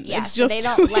tuition. Yeah, it's so just they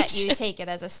don't let you take it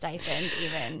as a stipend,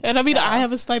 even. And I mean, I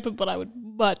have a stipend, but I would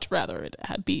much rather it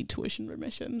be tuition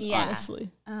remission.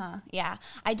 Honestly. Yeah,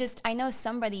 I know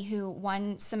somebody who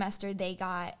one semester they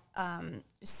got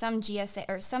some GSA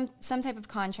or some type of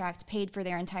contract paid for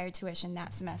their entire tuition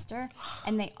that semester,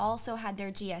 and they also had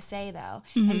their GSA though,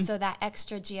 and so that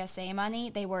extra GSA money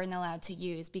they weren't allowed to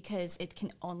use because it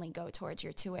can only go towards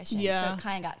your tuition. So it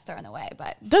kind of got thrown away,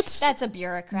 but that's a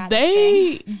bureaucratic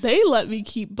thing. They let me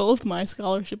keep both my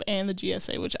scholarship and the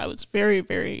GSA, which I was very,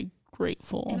 very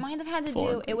grateful. It might have had to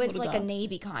do, it was like a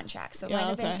Navy contract, so it might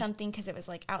have been something because it was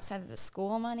like outside of the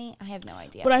school money. I have no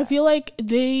idea. But I feel like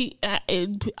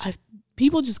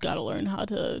people just got to learn how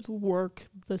to work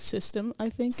the system, I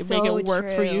think, and make it work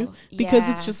for you. Because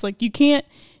it's just like, you can't.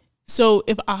 So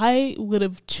if I would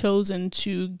have chosen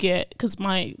to because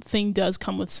my thing does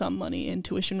come with some money in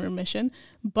tuition remission,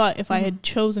 but if I had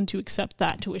chosen to accept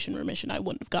that tuition remission, I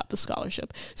wouldn't have got the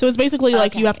scholarship. So it's basically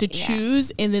like you have to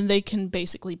choose, and then they can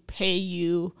basically pay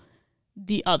you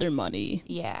the other money.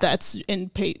 Yeah. That's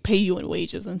and pay you in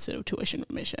wages instead of tuition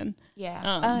remission. Yeah.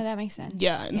 That makes sense.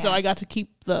 Yeah. And so I got to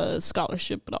keep the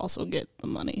scholarship, but also get the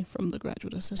money from the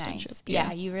graduate assistantship. Nice.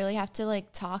 Yeah. You really have to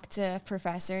like talk to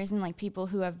professors and like people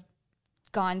who have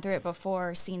gone through it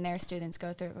before, seen their students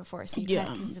go through it before. So you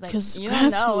because you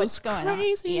don't know what's going on.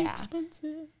 Crazy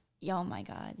expensive. Oh my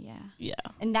God, yeah. Yeah.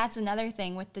 And that's another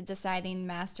thing with the deciding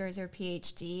master's or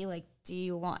PhD, like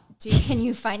can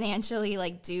you financially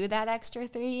like do that extra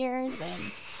 3 years?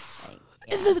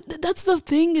 And that's the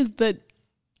thing is that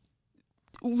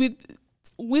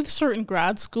with certain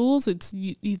grad schools, it's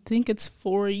you think it's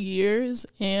 4 years,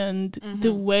 and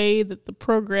the way that the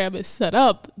program is set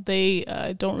up, they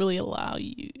don't really allow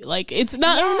you. Like, it's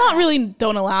not really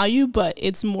don't allow you, but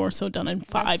it's more so done in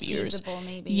 5 years. Feasible,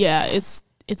 maybe. Yeah, it's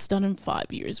done in 5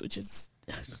 years, which is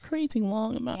a crazy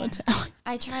long amount of time.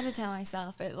 I try to tell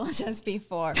myself it will just be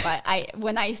 4, but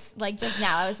when I like just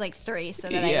now, I was like 3, so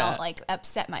that I don't like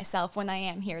upset myself when I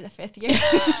am here the 5th year.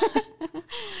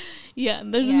 Yeah,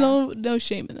 there's no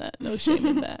shame in that. No shame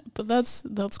in that. But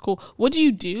that's cool. What do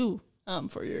you do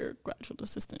for your graduate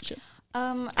assistantship?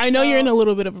 I know you're in a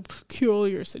little bit of a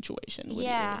peculiar situation with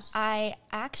yours. I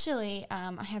actually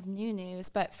I have new news,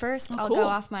 but first I'll cool. go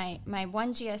off my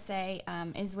one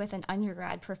GSA is with an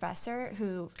undergrad professor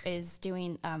who is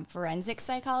doing forensic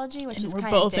psychology, which is kind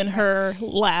of we're both in different. her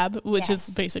lab, which Yes.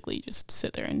 is basically just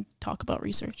sit there and talk about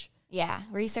research. Yeah,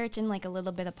 research and like a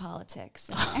little bit of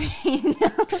politics.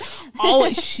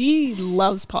 She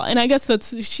loves and I guess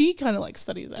she kind of like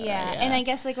studies that. Yeah, right? and I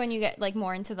guess like when you get like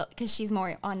more into because she's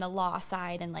more on the law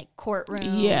side and like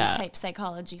courtroom type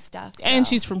psychology stuff. So. And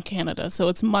she's from Canada, so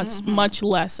it's much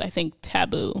less, I think,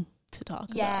 taboo to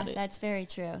talk about it. Yeah, that's very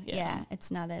true. Yeah,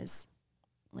 it's not as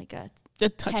like a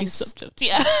touchy subject.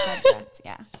 Yeah. subject.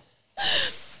 Yeah.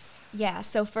 Yeah,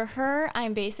 so for her,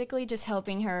 I'm basically just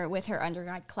helping her with her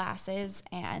undergrad classes,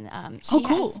 and she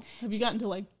cool. has Have you gotten to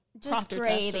like just proctor tests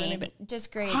or grading, anything?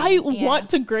 just grading. I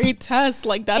want to grade tests.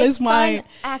 Like that It's is my fun.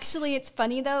 Actually, it's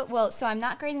funny though. Well, so I'm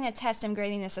not grading a test; I'm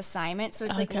grading this assignment. So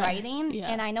it's like writing.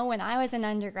 Yeah. And I know when I was an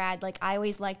undergrad, like I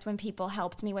always liked when people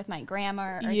helped me with my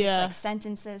grammar or just like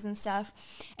sentences and stuff.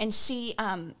 And she,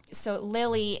 so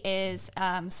Lily is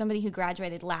somebody who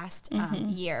graduated last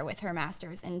year with her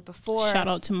master's, and before shout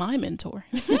out to my mentor.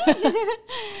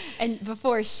 and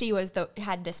before she was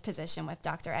had this position with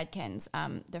Dr. Edkins,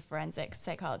 the forensic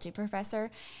psychology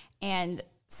professor. And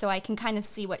so I can kind of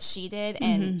see what she did,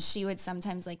 and she would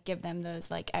sometimes like give them those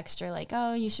like extra like,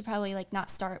 oh, you should probably like not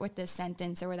start with this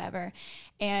sentence or whatever.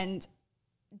 And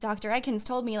Dr. Edkins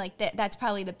told me like that's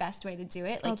probably the best way to do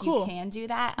it. Like cool. you can do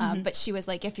that. But she was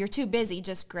like, if you're too busy,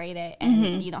 just grade it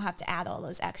and you don't have to add all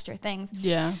those extra things.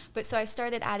 Yeah. But so I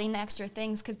started adding the extra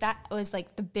things because that was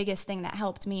like the biggest thing that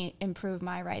helped me improve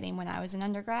my writing when I was an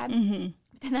undergrad.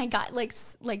 Then I got like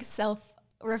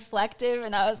self-reflective,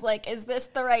 and I was like, is this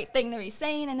the right thing to be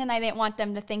saying? And then I didn't want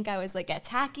them to think I was like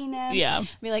attacking them. Yeah.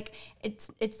 Be like, it's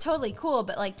totally cool,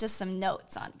 but like just some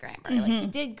notes on grammar. Like you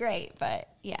did great, but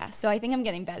yeah. So I think I'm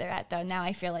getting better at though. Now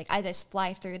I feel like I just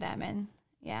fly through them, and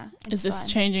yeah. Is this fun.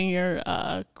 changing your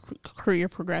career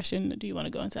progression? Do you want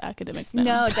to go into academics now?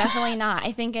 No, definitely not.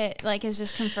 I think it like is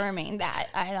just confirming that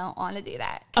I don't want to do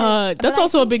that. That's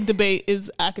also a big debate: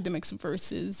 is academics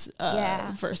versus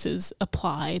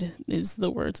applied is the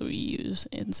words that we use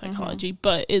in psychology.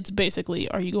 But it's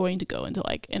basically, are you going to go into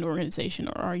like an organization,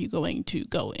 or are you going to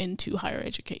go into higher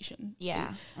education?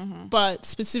 Yeah. But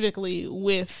specifically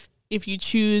with, if you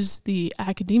choose the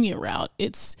academia route,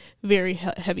 it's very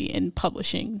heavy in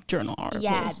publishing journal articles.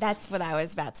 Yeah, that's what I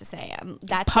was about to say.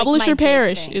 That's Publish like my or big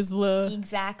perish thing. is the...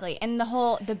 Exactly. And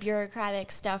the bureaucratic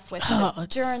stuff with the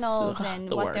journals and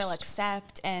the what they'll worst.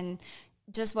 accept, and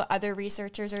just what other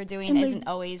researchers are doing isn't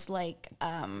always like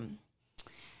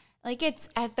it's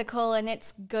ethical and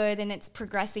it's good and it's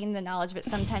progressing the knowledge, but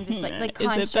sometimes it's like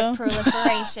construct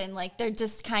proliferation. Like they're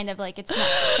just kind of like, it's not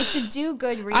like to do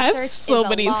good research. I have so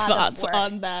many is a lot of thoughts work.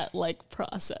 on that like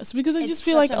process, because I It's just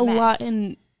feel like such a a lot mess.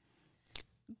 in...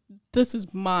 This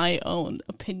is my own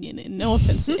opinion, and no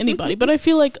offense to anybody, but I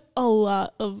feel like a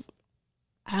lot of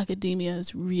academia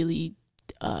is really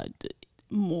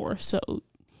more so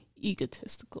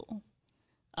egotistical.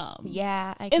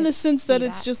 Yeah, In the sense that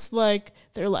it's just like,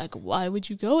 they're like, why would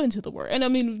you go into the work? And I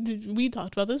mean, we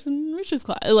talked about this in Rich's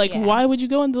class. Like, why would you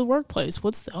go into the workplace?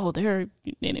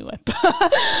 Anyway.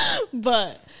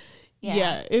 But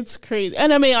yeah, it's crazy.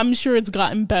 And I mean, I'm sure it's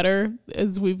gotten better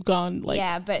as we've gone but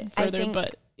further, I think,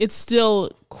 but it's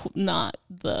still not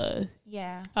the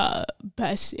yeah,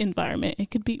 best environment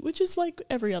it could be, which is like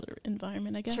every other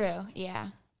environment, I guess. true.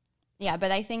 Yeah,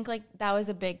 but I think like that was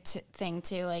a big thing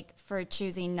too, like for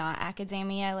choosing not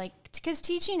academia, like because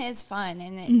teaching is fun,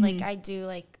 and it, like I do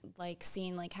like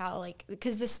seeing like how like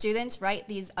because the students write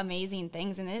these amazing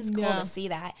things, and it is cool to see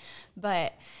that,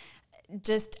 but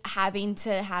just having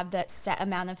to have that set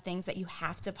amount of things that you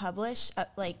have to publish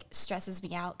like stresses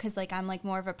me out, because like I'm like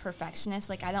more of a perfectionist.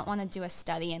 Like I don't want to do a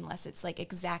study unless it's like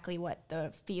exactly what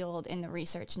the field and the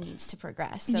research needs to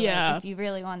progress. So like if you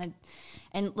really want to,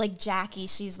 and like Jackie,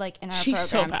 she's like in our program, she's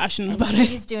so passionate about it.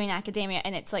 She's doing academia,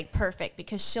 and it's like perfect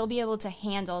because she'll be able to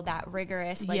handle that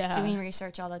rigorous, like doing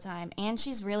research all the time. And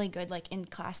she's really good like in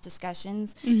class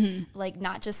discussions, like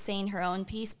not just saying her own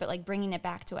piece, but like bringing it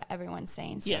back to what everyone's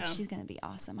saying. So she's going to be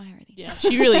awesome. I already know.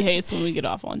 She really hates when we get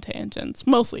off on tangents.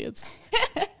 Mostly it's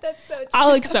that's so true.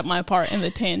 I'll accept my part in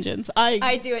the tangents.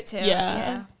 I do it too.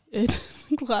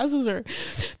 Classes are,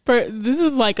 this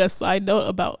is like a side note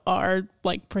about our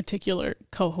like particular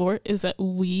cohort, is that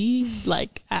we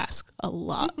like ask a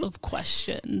lot of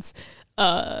questions.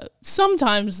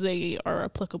 Sometimes they are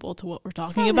applicable to what we're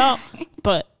talking about,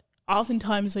 but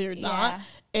oftentimes they are not.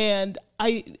 And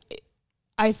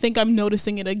I think I'm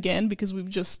noticing it again because we've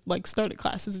just like started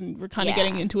classes and we're kind of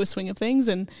getting into a swing of things.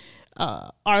 And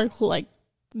our like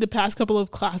the past couple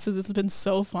of classes, it's been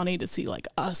so funny to see like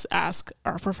us ask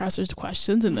our professors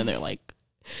questions, and then they're like,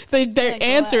 they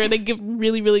answer and they give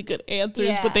really, really good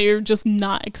answers, but they are just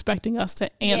not expecting us to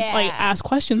like ask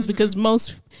questions because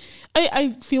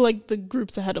I feel like the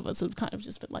groups ahead of us have kind of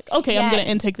just been like, okay, I'm going to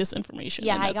intake this information.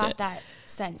 Yeah, I got that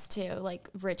sense too. Like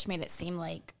Rich made it seem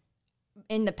like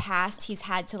in the past he's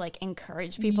had to like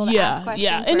encourage people to ask questions.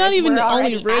 Yeah, and not even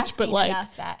only Rich, but like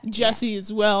Jesse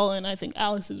as well, and I think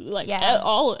Alex is like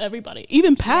everybody,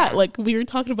 even Pat. Like we were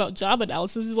talking about job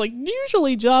analysis, is like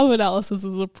usually job analysis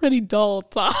is a pretty dull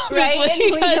topic, right? Like,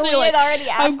 and we had already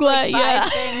asked I'm glad, like 5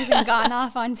 things and gone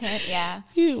off on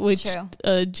which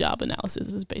job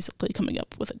analysis is basically coming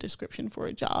up with a description for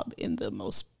a job in the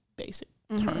most basic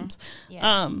terms.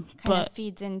 Kind of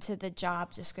feeds into the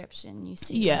job description you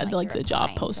see. Like the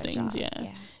job postings.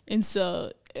 And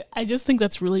so I just think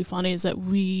that's really funny, is that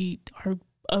we are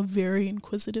a very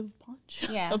inquisitive bunch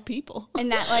of people.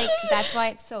 And that like that's why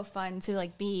it's so fun to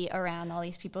like be around all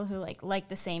these people who like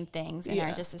the same things and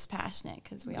are just as passionate,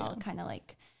 because we all kind of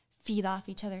like feed off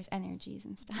each other's energies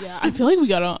and stuff. Yeah, I feel like we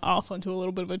got off onto a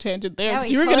little bit of a tangent there,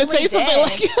 because you were going to say something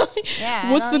like,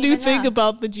 what's the new thing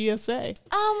about the GSA?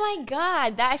 Oh my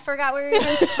God, I forgot we were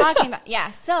even talking about.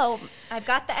 Yeah, so I've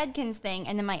got the Edkins thing,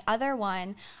 and then my other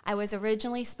one, I was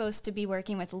originally supposed to be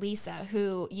working with Lisa,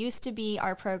 who used to be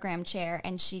our program chair,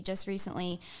 and she just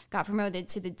recently got promoted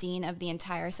to the dean of the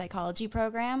entire psychology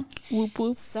program. Whoop,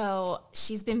 whoop. So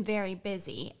she's been very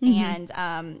busy, and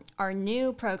our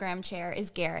new program chair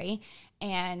is Gary,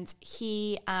 and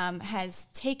he has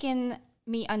taken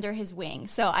me under his wing.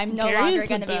 So I'm no longer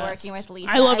going to be working with Lisa.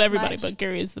 I love everybody, but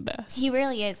Gary is the best. He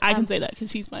really is. I can say that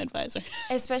because he's my advisor.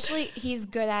 Especially he's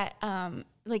good at,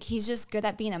 like he's just good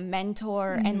at being a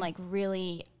mentor and like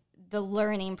really the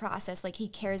learning process. Like he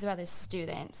cares about his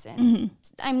students. And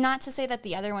I'm not to say that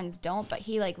the other ones don't, but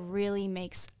he like really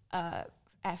makes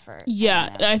effort.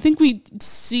 Yeah, I think we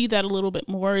see that a little bit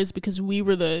more is because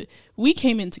we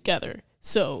came in together.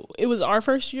 So it was our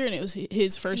first year and it was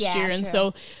his first year. And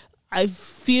so I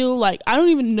feel like, I don't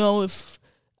even know if,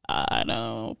 I don't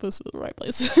know if this is the right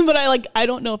place, but I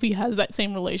don't know if he has that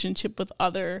same relationship with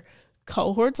other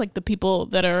cohorts, like the people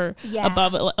that are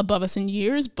above us in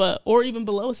years, or even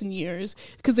below us in years,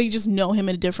 because they just know him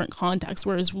in a different context.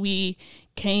 Whereas we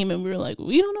came and we were like,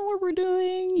 we don't know what we're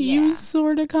doing. You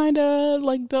sort of kind of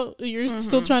like, you're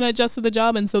still trying to adjust to the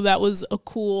job. And so that was a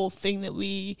cool thing that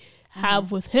we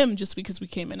have with him, just because we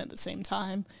came in at the same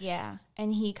time. Yeah.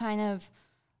 And he kind of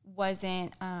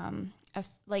wasn't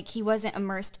he wasn't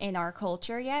immersed in our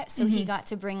culture yet, so he got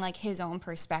to bring like his own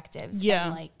perspectives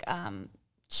and like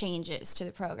changes to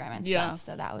the program and stuff.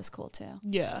 So that was cool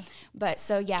too. But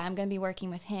so I'm gonna be working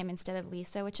with him instead of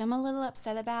Lisa, which I'm a little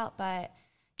upset about, but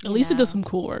Lisa does some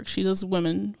cool work. She does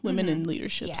women in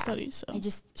leadership studies. So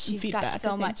she's got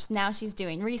so much now. She's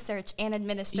doing research and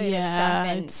administrative stuff,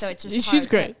 and so it's just she's hard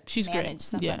great. To she's manage great.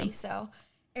 Somebody, so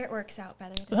it works out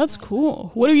better. That's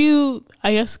cool. What are you?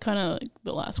 I guess kind of like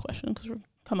the last question, because we're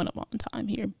coming up on time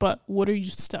here. But what are you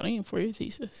studying for your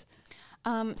thesis?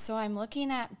 So I'm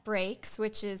looking at breaks,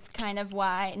 which is kind of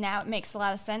why now it makes a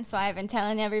lot of sense. So I've been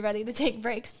telling everybody to take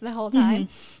breaks the whole time.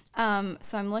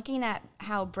 So I'm looking at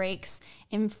how breaks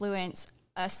influence.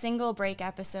 A single break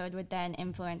episode would then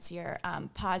influence your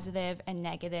positive and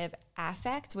negative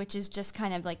affect, which is just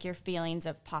kind of like your feelings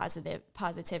of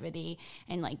positivity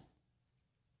and like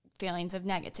feelings of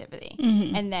negativity.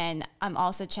 And then I'm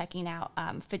also checking out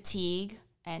fatigue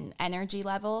and energy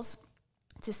levels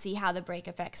to see how the break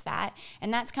affects that.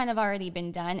 And that's kind of already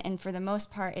been done. And for the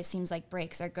most part, it seems like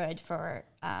breaks are good for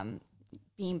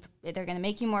they're going to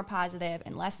make you more positive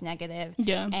and less negative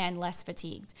and less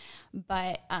fatigued.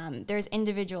 But there's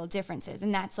individual differences,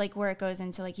 and that's like where it goes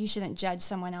into like you shouldn't judge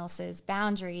someone else's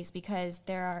boundaries because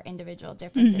there are individual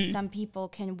differences. Some people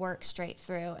can work straight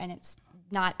through and it's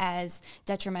not as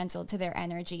detrimental to their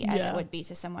energy as it would be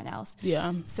to someone else.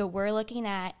 Yeah. So we're looking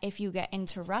at if you get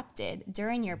interrupted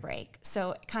during your break.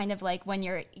 So kind of like when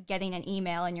you're getting an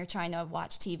email and you're trying to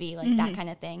watch TV, like that kind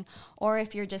of thing. Or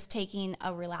if you're just taking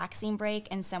a relaxing break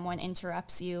and someone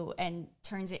interrupts you and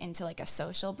turns it into like a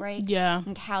social break. Yeah.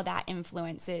 And how that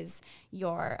influences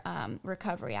your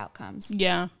recovery outcomes.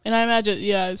 Yeah. And I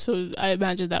imagine, so I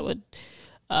imagine that would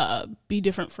be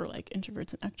different for like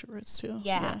introverts and extroverts too.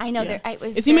 Yeah, I know. Yeah.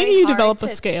 Is he making you develop a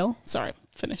scale? Sorry,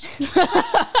 finish.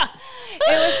 It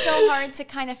was so hard to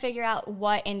kind of figure out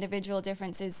what individual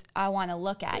differences I want to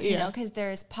look at, you know, because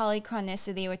there's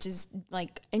polychronicity, which is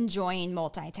like enjoying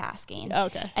multitasking.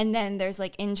 Okay. And then there's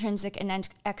like intrinsic and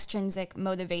extrinsic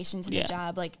motivation to the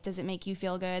job. Like, does it make you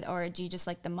feel good, or do you just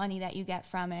like the money that you get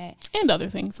from it? And other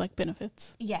things like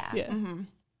benefits. Yeah. Yeah. Mm-hmm.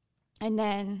 And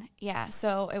then,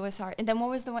 so it was hard. And then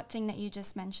what was the one thing that you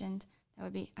just mentioned? That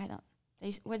would be, I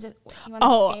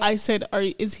said,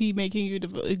 is he making you,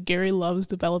 Gary loves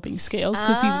developing scales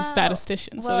because he's a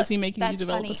statistician. So is he making you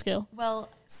develop a scale? Well,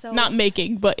 so. Not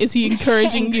making, but is he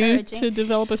encouraging you to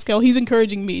develop a scale? He's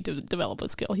encouraging me to develop a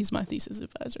scale. He's my thesis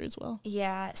advisor as well.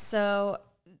 Yeah, so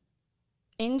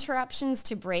interruptions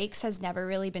to breaks has never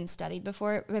really been studied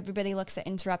before. Everybody looks at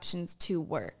interruptions to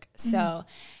work. So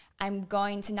I'm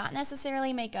going to not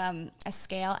necessarily make a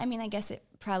scale. I mean, I guess it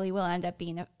probably will end up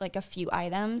being a few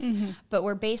items, but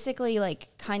we're basically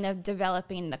like kind of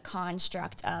developing the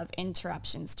construct of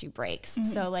interruptions to breaks.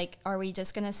 So like, are we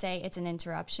just going to say it's an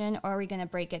interruption, or are we going to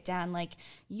break it down like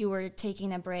you were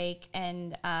taking a break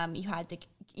and you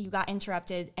got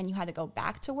interrupted and you had to go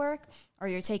back to work, or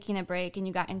you're taking a break and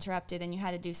you got interrupted and you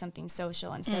had to do something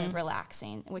social instead of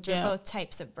relaxing, which are both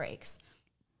types of breaks.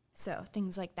 So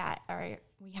things like that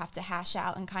we have to hash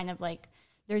out, and kind of like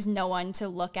there's no one to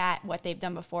look at what they've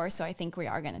done before. So I think we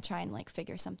are going to try and like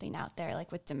figure something out there,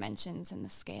 like with dimensions and the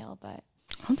scale, but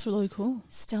that's really cool.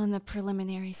 Still in the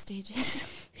preliminary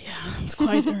stages. Yeah, it's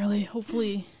quite early.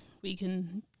 Hopefully we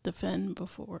can defend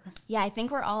before. Yeah, I think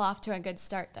we're all off to a good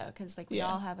start though, because like we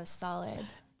all have a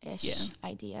solid-ish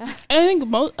idea. And I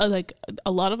think like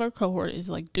a lot of our cohort is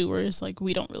like doers. Like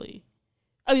we don't really.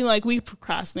 I mean, like, we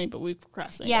procrastinate, but we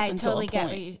procrastinate. Yeah, I totally get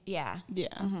what you. Yeah.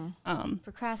 Yeah. Mm-hmm.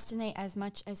 Procrastinate as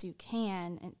much as you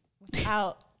can, and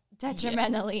without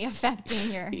detrimentally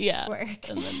affecting your work.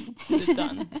 And then it's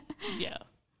done. Yeah.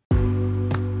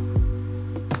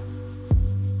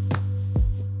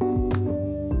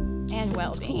 And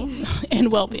well-being. Cool.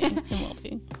 And well-being.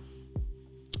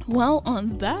 Well,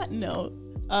 on that note,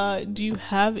 do you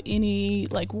have any,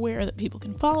 like, where that people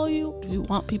can follow you? Do you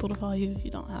want people to follow you?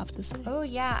 You don't have to say. Oh,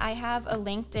 yeah. I have a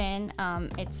LinkedIn.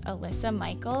 It's Alyssa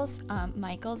Michaels.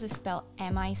 Michaels is spelled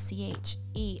Michels,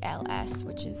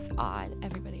 which is odd.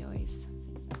 Everybody always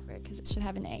thinks that's weird because it should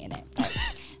have an A in it. But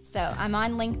so I'm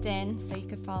on LinkedIn, so you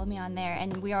could follow me on there.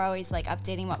 And we are always, like,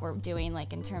 updating what we're doing,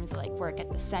 like, in terms of, like, work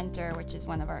at the center, which is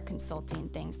one of our consulting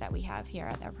things that we have here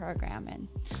at our program. And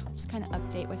just kind of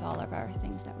update with all of our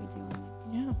things that we do on there.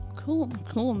 Yeah,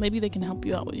 cool. Maybe they can help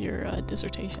you out with your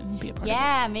dissertation. Be a part of it.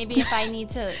 Yeah, maybe if I need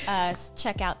to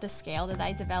check out the scale that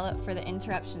I developed for the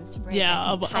interruptions to break,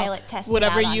 I can pilot test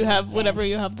whatever it out you have. LinkedIn. Whatever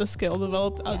you have the scale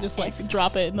developed, I'll just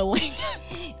drop it in the link.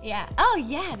 Yeah. Oh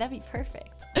yeah, that'd be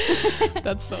perfect.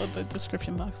 That's the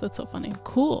description box. That's so funny.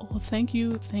 Cool. Well, thank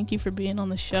you for being on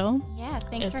the show. Yeah,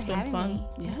 thanks for having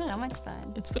me. It's so much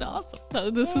fun. It's been awesome.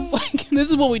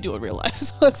 This is what we do in real life.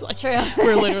 So it's like true.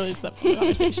 We're literally just having a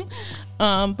conversation.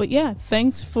 But yeah,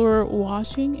 thanks for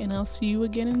watching, and I'll see you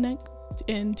again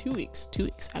in 2 weeks. 2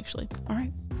 weeks actually. All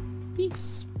right.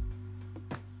 Peace.